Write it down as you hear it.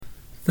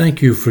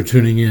Thank you for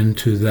tuning in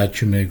to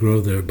That You May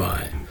Grow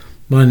Thereby.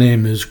 My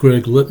name is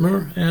Greg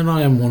Littmer, and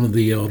I am one of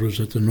the elders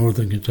at the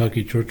Northern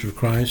Kentucky Church of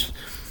Christ,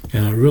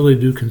 and I really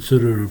do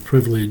consider it a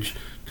privilege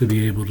to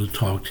be able to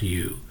talk to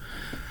you.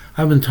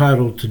 I've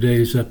entitled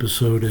today's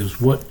episode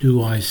as What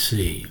Do I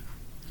See?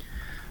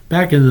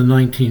 Back in the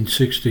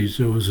 1960s,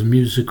 there was a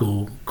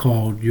musical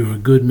called You're a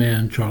Good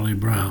Man, Charlie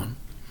Brown.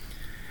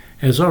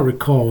 As I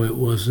recall, it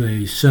was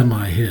a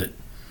semi-hit.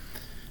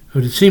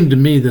 But it seemed to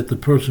me that the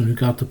person who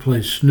got to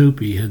play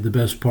Snoopy had the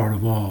best part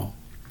of all.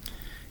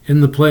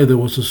 In the play, there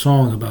was a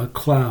song about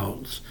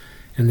clouds,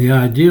 and the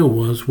idea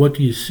was, what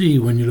do you see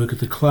when you look at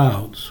the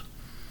clouds?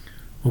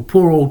 Well,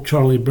 poor old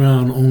Charlie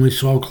Brown only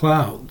saw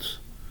clouds.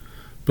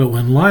 But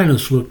when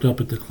Linus looked up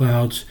at the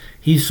clouds,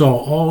 he saw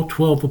all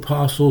 12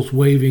 apostles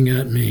waving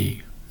at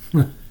me.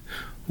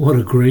 What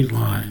a great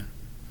line.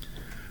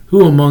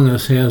 Who among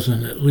us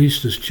hasn't, at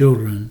least as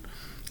children,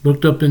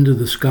 looked up into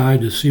the sky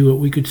to see what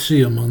we could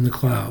see among the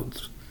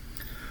clouds?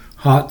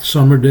 Hot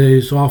summer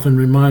days often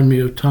remind me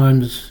of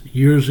times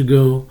years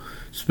ago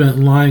spent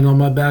lying on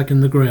my back in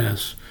the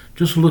grass,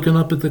 just looking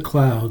up at the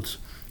clouds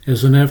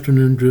as an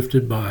afternoon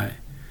drifted by.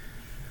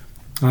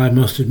 I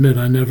must admit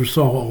I never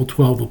saw all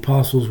 12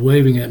 apostles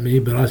waving at me,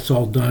 but I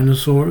saw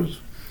dinosaurs,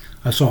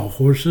 I saw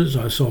horses,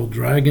 I saw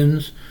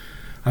dragons,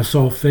 I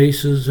saw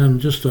faces,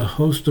 and just a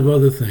host of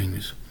other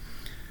things.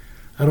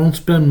 I don't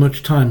spend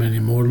much time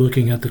anymore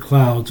looking at the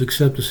clouds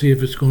except to see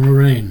if it's going to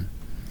rain.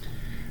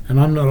 And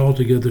I'm not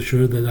altogether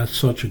sure that that's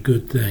such a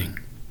good thing.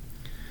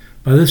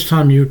 By this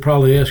time you're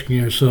probably asking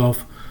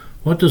yourself,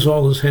 what does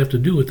all this have to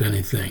do with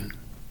anything?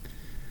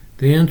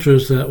 The answer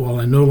is that while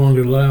I no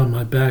longer lie on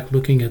my back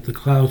looking at the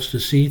clouds to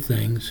see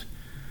things,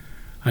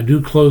 I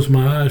do close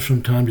my eyes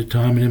from time to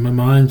time, and in my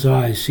mind's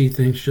eye see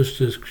things just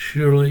as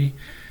surely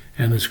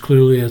and as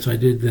clearly as I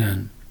did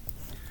then.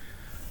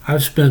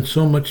 I've spent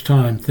so much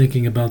time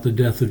thinking about the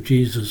death of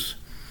Jesus,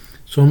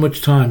 so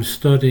much time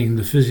studying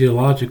the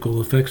physiological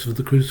effects of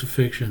the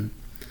crucifixion,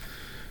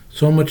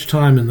 so much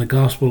time in the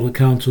gospel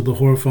accounts of the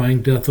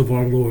horrifying death of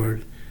our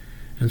Lord,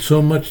 and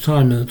so much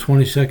time in the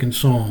 22nd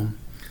Psalm,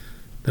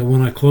 that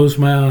when I close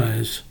my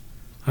eyes,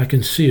 I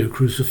can see a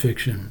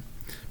crucifixion.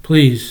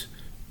 Please,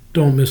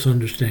 don't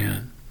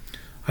misunderstand.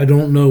 I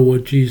don't know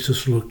what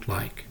Jesus looked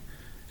like.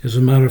 As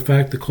a matter of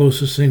fact, the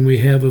closest thing we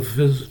have of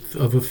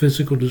a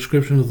physical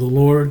description of the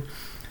Lord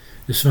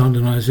is found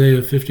in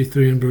Isaiah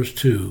 53 and verse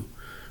 2.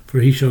 For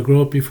he shall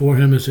grow up before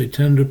him as a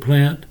tender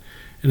plant,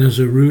 and as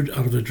a root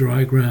out of a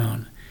dry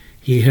ground.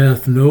 He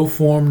hath no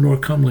form nor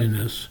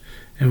comeliness,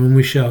 and when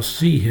we shall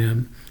see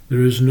him,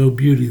 there is no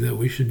beauty that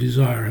we should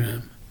desire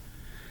him.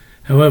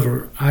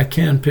 However, I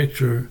can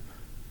picture,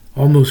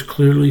 almost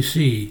clearly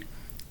see,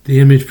 the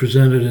image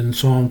presented in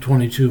Psalm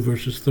 22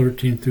 verses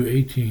 13 through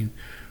 18,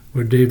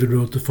 where David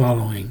wrote the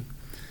following: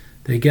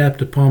 They gaped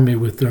upon me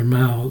with their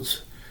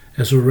mouths,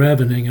 as a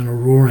ravening and a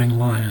roaring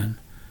lion.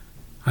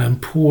 I am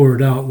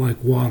poured out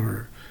like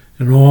water,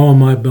 and all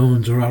my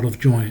bones are out of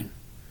joint.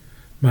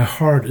 My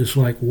heart is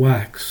like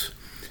wax.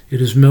 It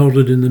is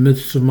melted in the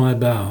midst of my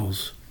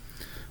bowels.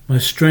 My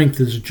strength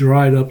is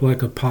dried up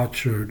like a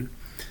potsherd,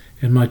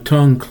 and my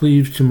tongue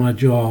cleaves to my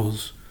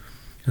jaws,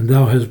 and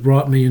thou hast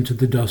brought me into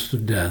the dust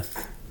of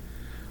death.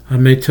 I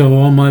may tell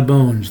all my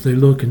bones, they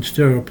look and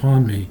stare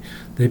upon me.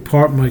 They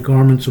part my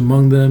garments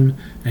among them,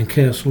 and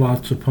cast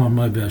lots upon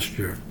my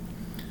vesture.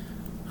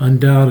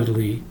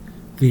 Undoubtedly,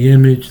 the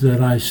image that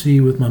I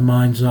see with my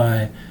mind's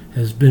eye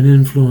has been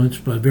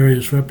influenced by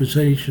various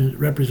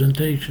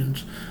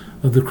representations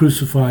of the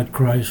crucified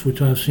Christ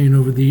which I've seen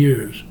over the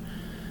years,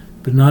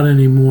 but not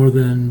any more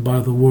than by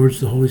the words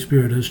the Holy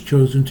Spirit has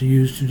chosen to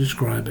use to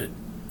describe it.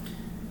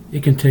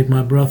 It can take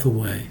my breath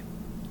away.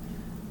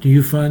 Do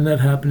you find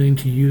that happening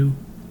to you?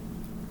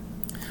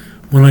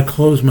 When I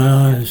close my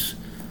eyes,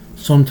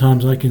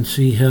 sometimes I can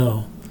see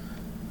hell,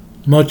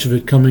 much of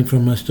it coming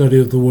from my study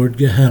of the word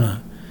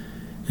Gehenna,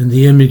 and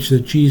the image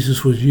that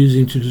Jesus was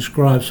using to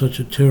describe such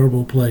a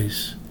terrible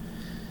place.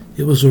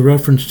 It was a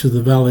reference to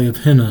the Valley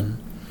of Hinnom,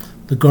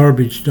 the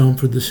garbage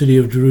dump for the city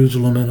of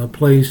Jerusalem, and a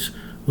place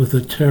with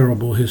a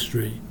terrible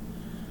history.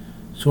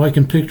 So I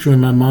can picture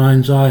in my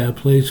mind's eye a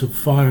place of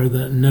fire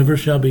that never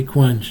shall be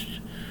quenched,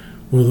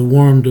 where the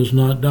worm does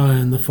not die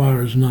and the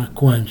fire is not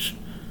quenched.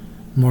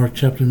 Mark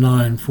chapter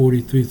 9,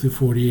 43 through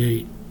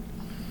 48.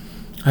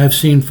 I have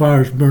seen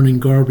fires burning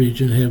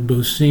garbage, and have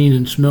both seen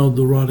and smelled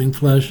the rotting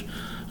flesh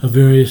of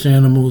various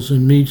animals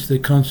and meats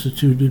that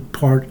constituted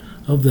part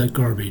of that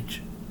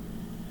garbage.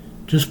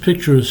 Just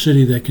picture a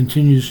city that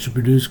continues to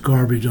produce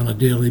garbage on a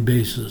daily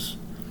basis.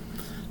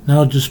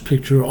 Now just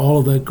picture all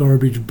of that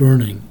garbage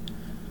burning,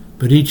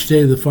 but each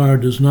day the fire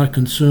does not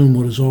consume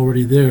what is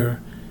already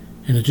there,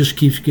 and it just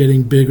keeps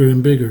getting bigger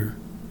and bigger.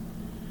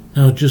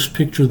 Now just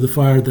picture the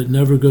fire that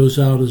never goes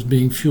out as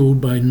being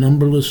fueled by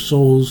numberless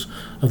souls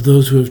of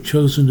those who have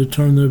chosen to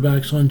turn their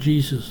backs on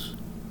Jesus.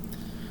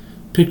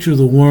 Picture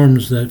the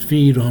worms that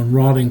feed on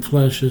rotting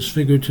flesh as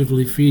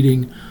figuratively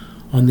feeding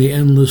on the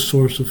endless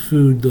source of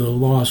food the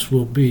lost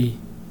will be,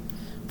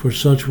 for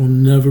such will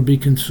never be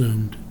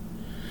consumed.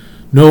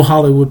 No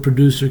Hollywood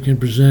producer can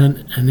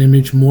present an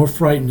image more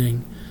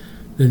frightening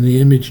than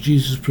the image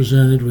Jesus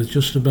presented with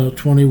just about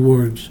 20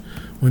 words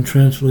when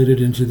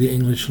translated into the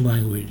English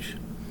language.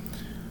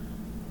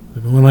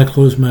 But when I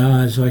close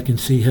my eyes, I can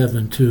see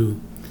heaven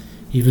too,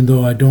 even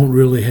though I don't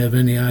really have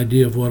any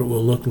idea of what it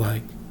will look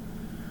like.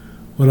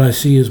 What I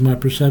see is my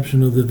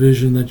perception of the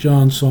vision that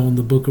John saw in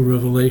the book of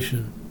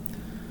Revelation.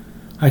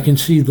 I can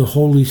see the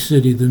holy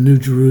city, the New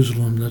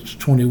Jerusalem, that's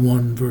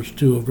 21 verse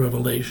 2 of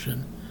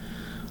Revelation.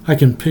 I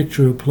can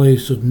picture a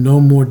place of no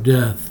more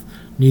death,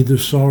 neither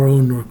sorrow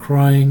nor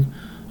crying,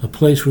 a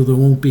place where there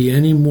won't be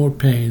any more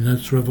pain,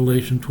 that's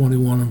Revelation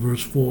 21 and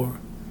verse 4.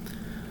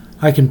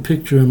 I can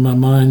picture in my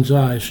mind's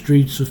eye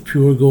streets of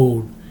pure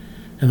gold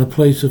and a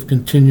place of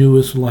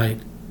continuous light.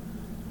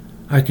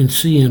 I can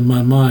see in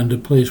my mind a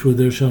place where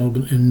there shall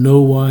in no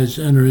wise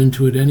enter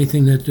into it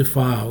anything that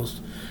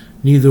defiles,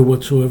 neither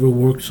whatsoever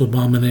works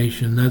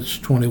abomination. That's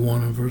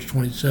 21 and verse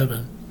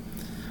 27.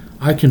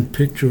 I can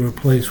picture a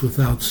place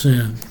without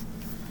sin.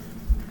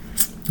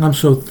 I'm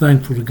so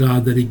thankful to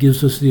God that He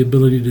gives us the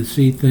ability to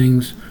see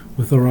things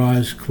with our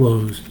eyes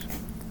closed.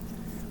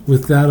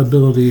 With that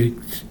ability,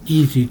 it's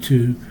easy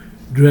to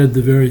dread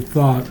the very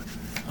thought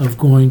of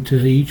going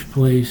to each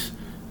place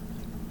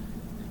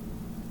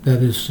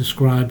that is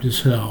described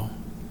as hell.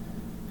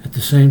 At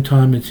the same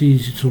time, it's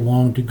easy to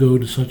long to go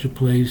to such a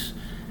place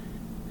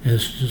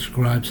as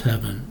describes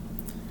heaven.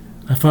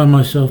 I find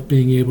myself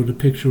being able to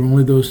picture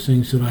only those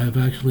things that I have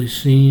actually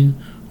seen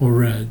or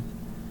read.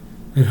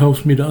 It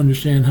helps me to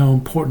understand how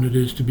important it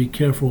is to be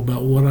careful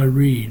about what I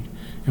read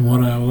and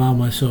what I allow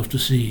myself to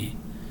see.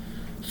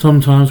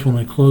 Sometimes when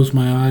I close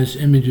my eyes,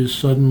 images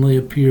suddenly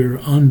appear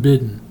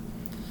unbidden,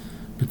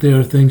 but they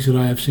are things that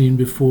I have seen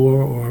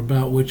before or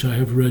about which I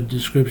have read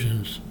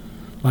descriptions.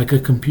 Like a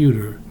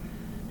computer,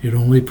 it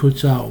only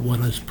puts out what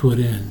is put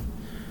in.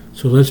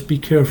 So let's be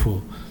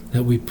careful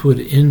that we put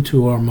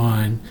into our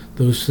mind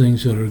those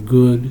things that are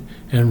good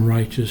and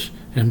righteous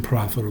and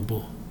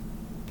profitable.